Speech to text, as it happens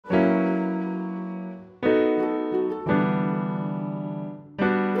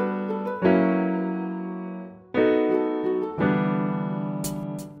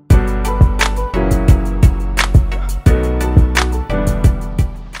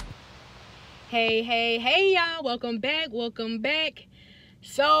Hey y'all, welcome back.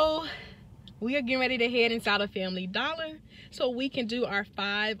 So we are getting ready to head inside of Family Dollar so we can do our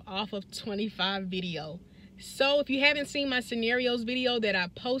 5 off of 25 video. So if you haven't seen my scenarios video that I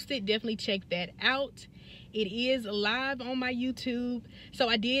posted, definitely check that out. It is live on my YouTube. So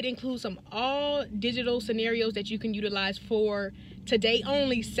I did include some all digital scenarios that you can utilize for today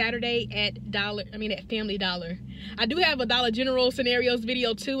only, Saturday at Family Dollar. I do have a Dollar General scenarios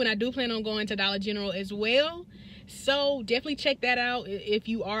video too, and I do plan on going to Dollar General as well. So definitely check that out if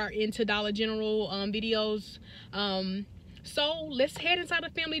you are into Dollar General videos. So let's head inside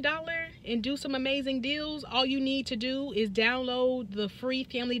of Family Dollar and do some amazing deals. All you need to do is download the free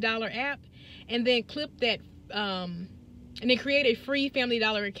Family Dollar app and then clip that and then create a free Family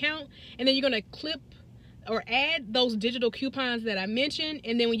Dollar account, and then you're gonna clip or add those digital coupons that I mentioned,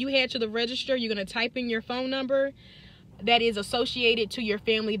 and then when you head to the register, you're gonna type in your phone number that is associated to your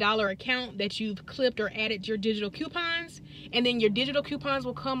Family Dollar account that you've clipped or added your digital coupons, and then your digital coupons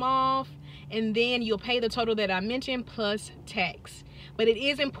will come off, and then you'll pay the total that I mentioned plus tax. But it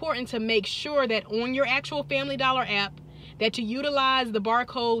is important to make sure that on your actual Family Dollar app that you utilize the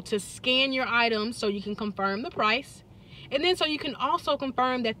barcode to scan your items so you can confirm the price. And then so you can also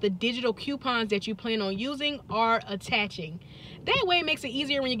confirm that the digital coupons that you plan on using are attaching. That way it makes it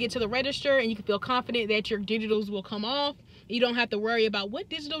easier when you get to the register, and you can feel confident that your digitals will come off. You don't have to worry about what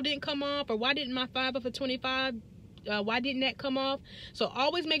digital didn't come off, or why didn't my 5 off of 25, why didn't that come off? So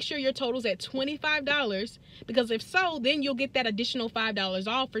always make sure your total's at $25, because if so, then you'll get that additional $5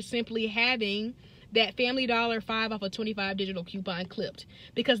 off for simply having that Family Dollar 5 off of 25 digital coupon clipped,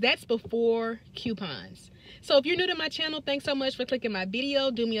 because that's before coupons. So if you're new to my channel, thanks so much for clicking my video.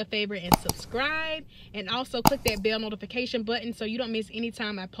 Do me a favor and subscribe, and also click that bell notification button so you don't miss any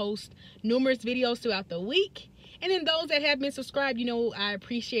time I post numerous videos throughout the week. And then those that have been subscribed, you know I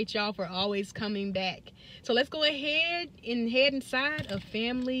appreciate y'all for always coming back. So let's go ahead and head inside of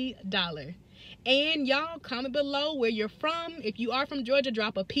Family Dollar. And y'all, comment below where you're from. If you are from Georgia,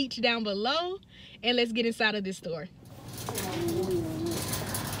 drop a peach down below, and let's get inside of this store.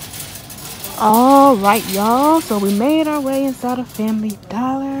 All right, y'all, so we made our way inside of Family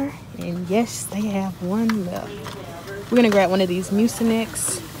Dollar, and yes, they have one left. We're gonna grab one of these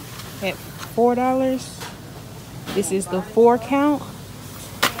Mucinex at $4. This is the 4 count,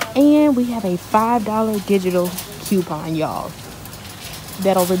 and we have a $5 digital coupon, y'all,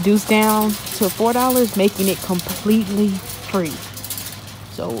 that'll reduce down to $4, making it completely free.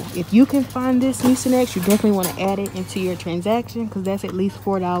 So if you can find this Mucinex, you definitely want to add it into your transaction, because that's at least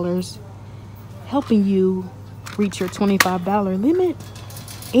 $4, helping you reach your $25 limit,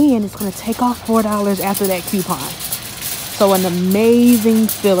 and it's going to take off $4 after that coupon. So an amazing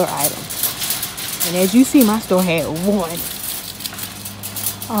filler item. And as you see, my store had one.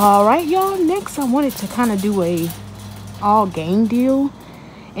 All right, y'all, next I wanted to kind of do a all game deal,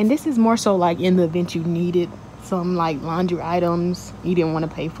 and this is more so like in the event you needed some like laundry items, you didn't want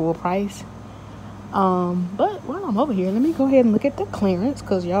to pay full price. But while I'm over here, let me go ahead and look at the clearance,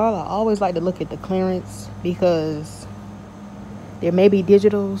 because y'all, I always like to look at the clearance, because there may be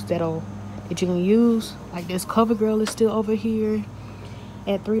digitals that you can use. Like this CoverGirl is still over here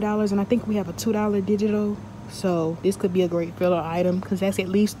at $3, and I think we have a $2 digital, so this could be a great filler item, because that's at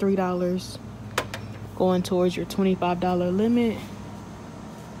least $3 going towards your $25 limit.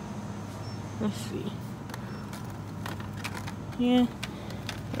 Let's see. Yeah,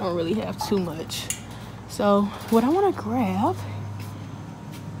 I don't really have too much. So what I want to grab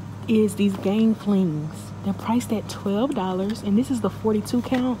is these Gang Flings. They're priced at $12, and this is the 42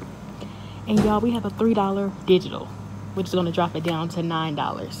 count. And y'all, we have a $3 digital, which is going to drop it down to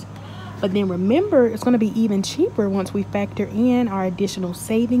 $9. But then remember, it's going to be even cheaper once we factor in our additional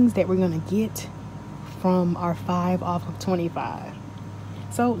savings that we're going to get from our 5 off of 25.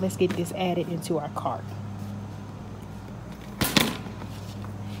 So let's get this added into our cart.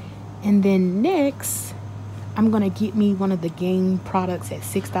 And then next, I'm going to get me one of the Game products at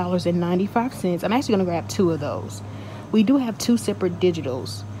 $6.95. I'm actually going to grab 2 of those. We do have 2 separate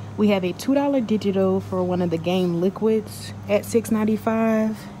digitals. We have a $2 digital for one of the Game liquids at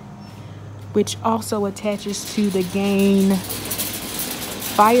 $6.95, which also attaches to the Game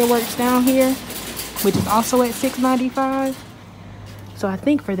fireworks down here, which is also at $6.95. So I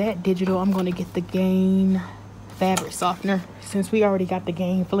think for that digital, I'm going to get the Game fabric softener, since we already got the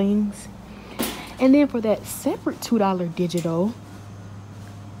Game Flings. And then for that separate $2 digital,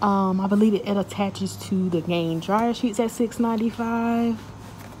 I believe it attaches to the Game dryer sheets at $6.95,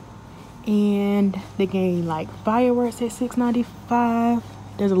 and the Game like fireworks at $6.95.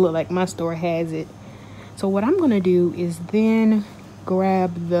 Doesn't look like my store has it. So what I'm gonna do is then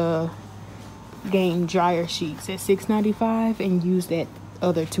grab the game dryer sheets at $6.95 and use that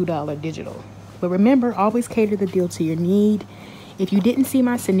other $2 digital. But remember, always cater the deal to your need. If you didn't see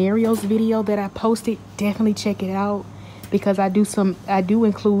my scenarios video that I posted, definitely check it out, because I do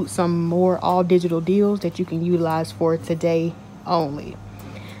include some more all digital deals that you can utilize for today only.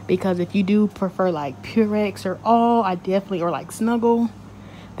 Because if you do prefer like Purex or all, or like Snuggle,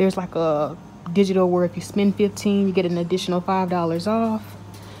 there's like a digital where if you spend $15 you get an additional $5 off.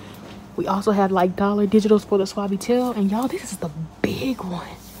 We also have like dollar digitals for the SWAGBUCKS, and y'all, this is the big one,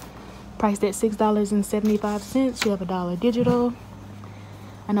 priced at $6.75. you have a dollar digital.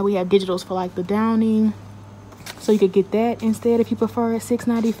 I know we have digitals for like the Downing, so you could get that instead if you prefer at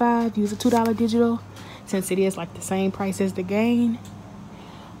 $6.95. use a $2 digital since it is like the same price as the Gain.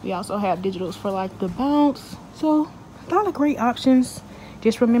 We also have digitals for like the Bounce, so a lot of great options.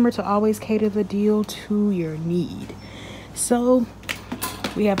 Just remember to always cater the deal to your need. So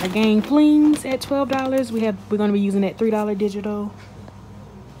we have our Gain Flings at $12. We're going to be using that $3 digital.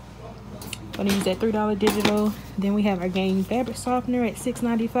 Going to use that $3 digital. Then we have our Gain Fabric Softener at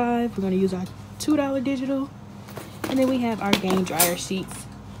 $6.95. We're going to use our $2 digital. And then we have our Gain Dryer Sheets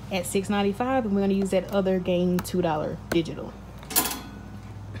at $6.95, and we're going to use that other Gain $2 digital.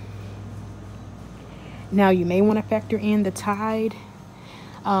 Now you may want to factor in the Tide.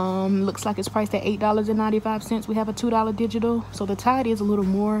 Looks like it's priced at $8.95. we have a $2 digital, so the Tide is a little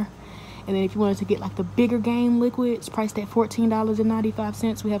more. And then if you wanted to get like the bigger Gain liquid, it's priced at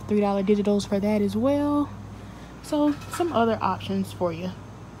 $14.95. we have $3 digitals for that as well. So some other options for you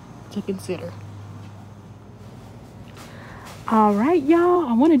to consider. All right, y'all,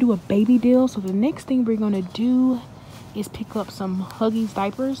 I want to do a baby deal. So the next thing we're going to do is pick up some Huggies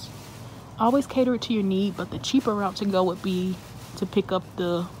diapers. Always cater it to your need, but the cheaper route to go would be to pick up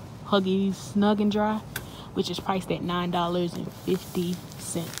the Huggies Snug and Dry, which is priced at $9.50.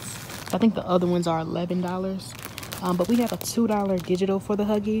 I think the other ones are $11. But we have a $2 digital for the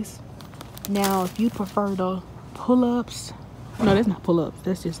Huggies. Now, if you prefer the pull-ups, no, that's not pull-ups,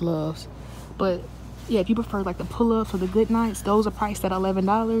 that's just Loves. But yeah, if you prefer like the pull-ups or the good nights, those are priced at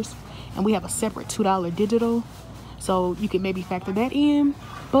 $11. And we have a separate $2 digital, so you can maybe factor that in.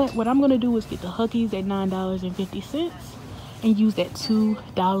 But what I'm going to do is get the Huggies at $9.50 and use that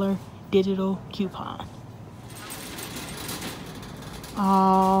 $2 digital coupon.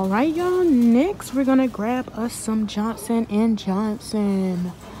 All right, y'all, next we're going to grab us some Johnson &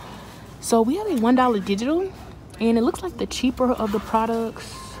 Johnson. So we have a $1 digital, and it looks like the cheaper of the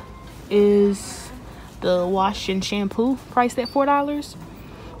products is the wash and shampoo, priced at $4. So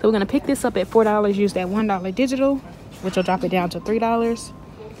we're going to pick this up at $4, use that $1 digital, which will drop it down to $3.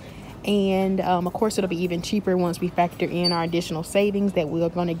 And of course it'll be even cheaper once we factor in our additional savings that we're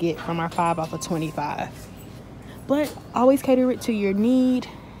going to get from our 5 off of 25. But always cater it to your need.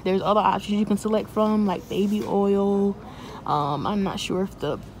 There's other options you can select from, like baby oil. I'm not sure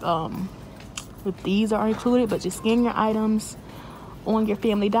if these are included, but just scan your items on your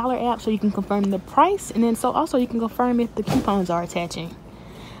Family Dollar app so you can confirm the price, and then so also you can confirm if the coupons are attaching.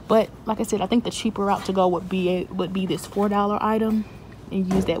 But like I said, I think the cheaper route to go would be this $4 item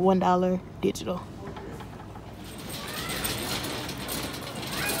and use that $1 digital.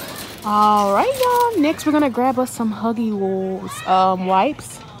 All right, y'all, next we're gonna grab us some Huggy Wools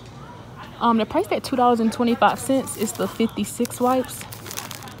wipes. They're priced at $2.25. It's the 56 wipes.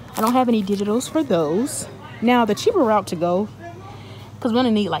 I don't have any digitals for those. Now the cheaper route to go, because we're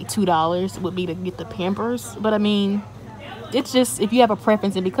gonna need like $2, would be to get the Pampers. But I mean, it's just if you have a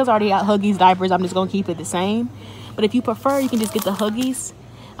preference, and because I already got Huggies diapers, I'm just gonna keep it the same. But if you prefer, you can just get the Huggies.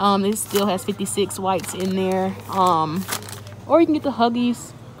 This still has 56 wipes in there. Or you can get the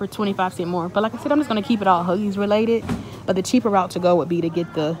Huggies for 25 cents more. But like I said, I'm just gonna keep it all Huggies related. But the cheaper route to go would be to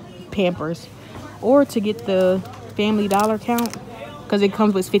get the Pampers or to get the Family Dollar count, because it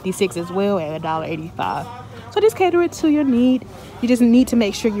comes with 56 as well at $1.85. So just cater it to your need. You just need to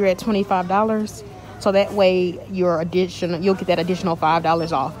make sure you're at $25, so that way you'll get that additional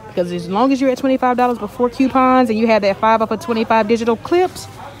 $5 off. Because as long as you're at $25 before coupons and you have that 5 off of 25 digital clips,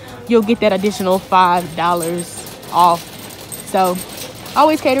 you'll get that additional $5 off. So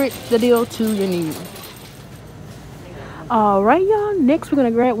always cater it the deal to your need. All right, y'all, next we're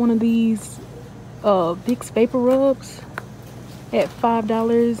gonna grab one of these Vicks Vapor Rubs at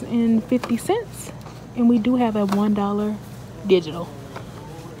 $5.50, and we do have a $1 digital.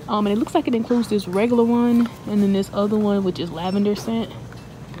 And it looks like it includes this regular one and then this other one, which is lavender scent.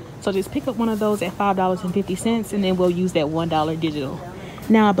 So just pick up one of those at $5.50, and then we'll use that $1 digital.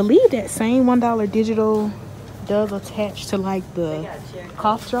 Now I believe that same $1 digital does attach to like the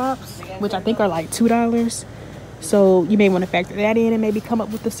cough drops, which I think are like $2. So you may want to factor that in and maybe come up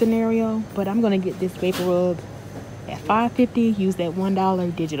with a scenario. But I'm going to get this vapor rub at $5.50, use that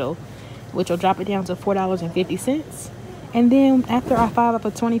 $1 digital, which will drop it down to $4.50. And then after our 5 off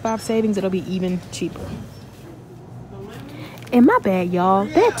of 25 savings, it'll be even cheaper. And my bad, y'all,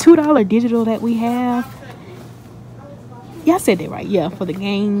 that $2 digital that we have, yeah, I said that right. Yeah, for the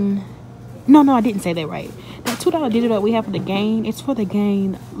Gain. No, I didn't say that right. That $2 digital that we have for the Gain, it's for the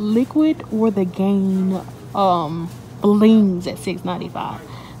Gain liquid or the Gain blings at $6.95.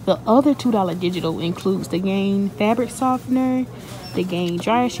 The other $2 digital includes the Gain fabric softener, the Gain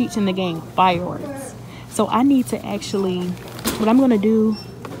dryer sheets, and the Gain fireworks. So I need to actually, what I'm going to do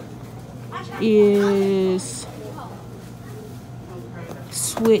is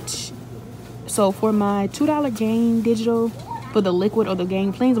switch. So for my $2 Gain digital for the liquid or the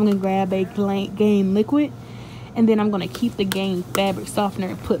Gain flings, I'm going to grab a Gain liquid, and then I'm going to keep the Gain fabric softener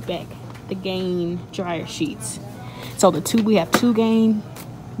and put back the Gain dryer sheets. So we have 2 Gain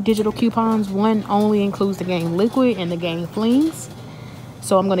digital coupons. One only includes the Gain liquid and the Gain flings.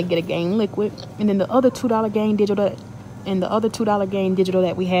 So I'm going to get a Gain liquid, and then the other $2 Gain digital and the other $2 Gain digital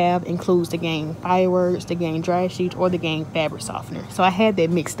that we have includes the Gain fireworks, the Gain dryer sheets, or the Gain fabric softener. So I had that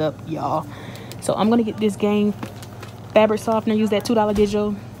mixed up, y'all. So I'm going to get this Gain fabric softener, use that $2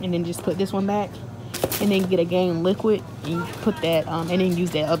 digital, and then just put this one back, and then get a Gain liquid and put that and then use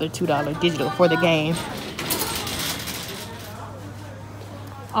that other $2 digital for the Gain.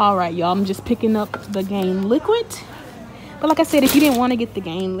 All right, y'all, I'm just picking up the Gain liquid. But like I said, if you didn't want to get the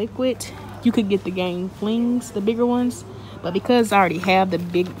Gain liquid, you could get the Gain flings, the bigger ones. But because I already have the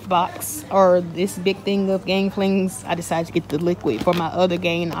big box or this big thing of Gain flings, I decided to get the liquid for my other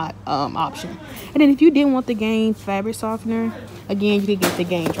Gain option. And then if you didn't want the Gain fabric softener, again, you could get the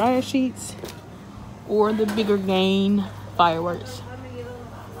Gain dryer sheets or the bigger Gain fireworks.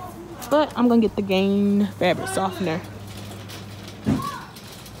 But I'm going to get the Gain fabric softener.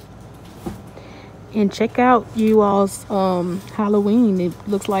 And check out you all's Halloween. It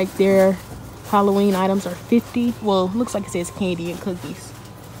looks like their Halloween items are 50. Well, looks like it says candy and cookies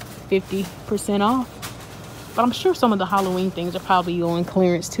 50% off. But I'm sure some of the Halloween things are probably on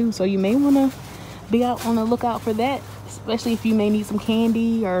clearance too. So you may want to be out on the lookout for that, especially if you may need some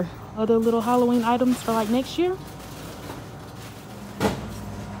candy or other little Halloween items for like next year.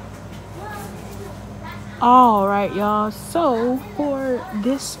 All right, y'all, so for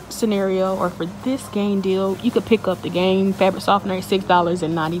this scenario or for this Gain deal, you could pick up the Gain fabric softener at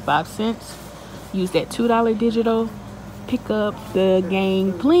 $6.95, use that $2 digital, pick up the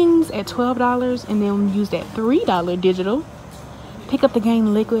Gain flings at $12, and then use that $3 digital, pick up the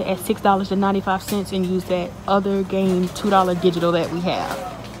Gain liquid at $6.95, and use that other Gain $2 digital that we have.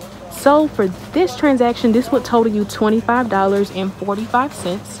 So for this transaction, this would total you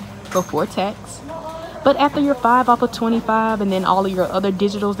 $25.45 before tax. But after your 5 off of 25 and then all of your other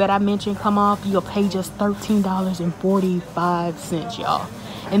digitals that I mentioned come off, you'll pay just $13.45, y'all.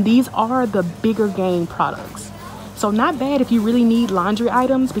 And these are the bigger Gain products. So not bad if you really need laundry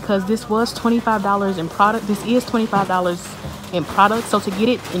items, because this was $25 in product. This is $25 in product. So to get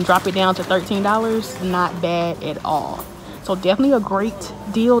it and drop it down to $13, not bad at all. So definitely a great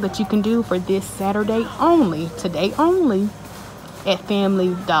deal that you can do for this Saturday only, today only, at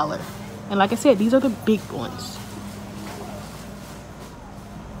Family Dollar. And like I said, these are the big ones.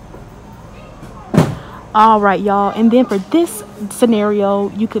 All right, y'all. And then for this scenario,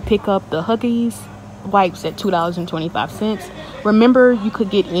 you could pick up the Huggies wipes at $2.25. Remember, you could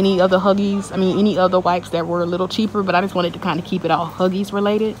get any other Huggies, any other wipes that were a little cheaper, but I just wanted to kind of keep it all Huggies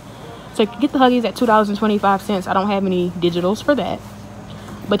related. So you could get the Huggies at $2.25. I don't have any digitals for that.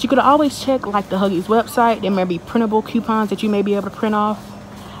 But you could always check like the Huggies website. There may be printable coupons that you may be able to print off.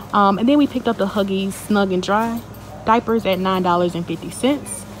 And then we picked up the Huggies Snug and Dry diapers at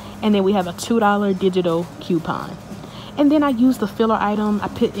 $9.50. And then we have a $2 digital coupon. And then I used the filler item. I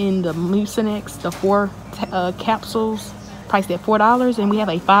put in the Mucinex, the 4 capsules, priced at $4. And we have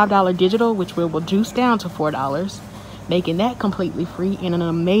a $5 digital, which will reduce down to $4, making that completely free, and an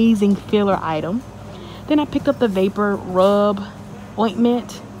amazing filler item. Then I picked up the Vapor Rub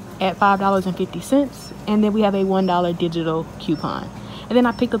Ointment at $5.50. And then we have a $1 digital coupon. And then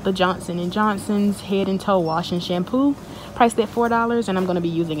I picked up the Johnson & Johnson's Head and Toe Wash and Shampoo, priced at $4, and I'm going to be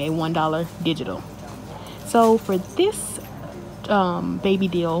using a $1 digital. So for this baby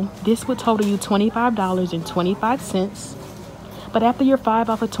deal, this would total you $25.25. But after your 5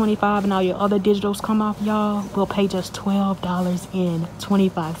 off of 25 and all your other digitals come off, y'all, we'll pay just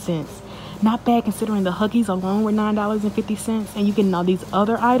 $12.25. Not bad considering the Huggies alone were $9.50, and you get all these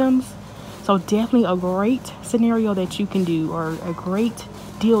other items. So definitely a great scenario that you can do, or a great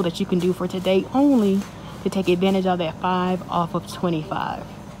deal that you can do for today only to take advantage of that 5 off of 25.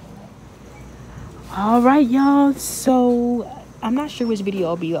 All right, y'all, so I'm not sure which video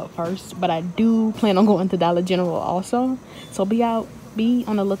will be up first, but I do plan on going to Dollar General also, so be on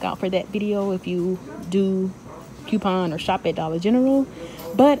the lookout for that video if you do coupon or shop at Dollar General.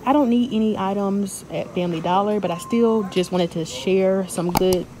 But I don't need any items at Family Dollar, but I still just wanted to share some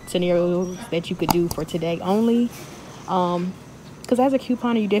good scenarios that you could do for today only. Because as a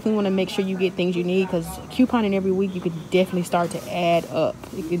couponer, you definitely want to make sure you get things you need, because couponing every week, you could definitely start to add up.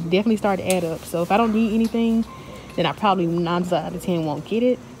 It could definitely start to add up. So if I don't need anything, then I probably 9 out of 10 won't get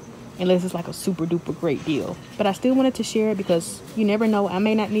it, unless it's like a super duper great deal. But I still wanted to share it because you never know. I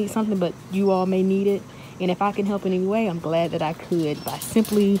may not need something, but you all may need it. And if I can help in any way, I'm glad that I could by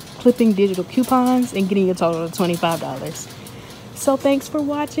simply clipping digital coupons and getting a total of $25. So thanks for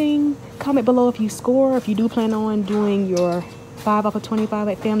watching. Comment below if you score, if you do plan on doing your 5 off of 25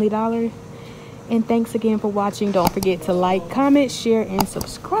 at Family Dollar. And thanks again for watching. Don't forget to like, comment, share, and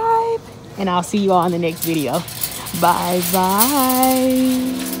subscribe. And I'll see you all in the next video. Bye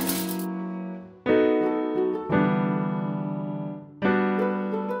bye.